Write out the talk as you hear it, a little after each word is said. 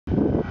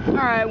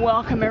Alright,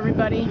 welcome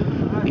everybody.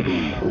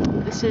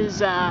 This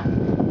is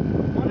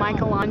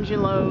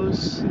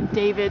Michelangelo's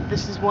David.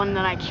 This is one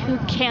that I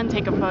can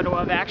take a photo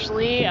of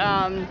actually.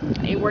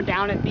 We're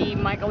down at the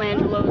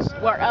Michelangelo's,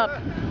 we're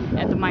up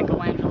at the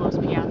Michelangelo's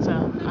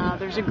Piazza.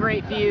 There's a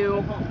great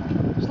view.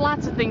 There's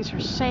lots of things for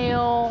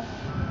sale.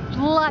 There's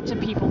lots of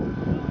people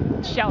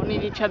shouting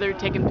at each other,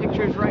 taking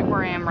pictures right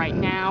where I am right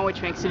now,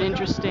 which makes it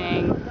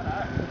interesting.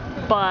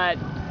 But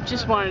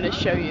just wanted to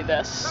show you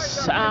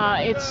this.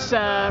 It's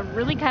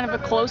really kind of a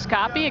close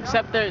copy,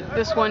 except that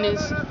this one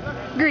is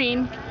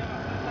green,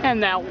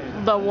 and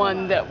the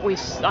one that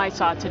I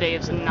saw today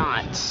is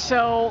not.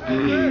 So,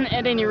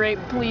 at any rate,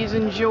 please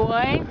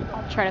enjoy.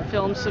 I'll try to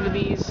film some of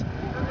these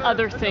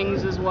other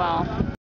things as well.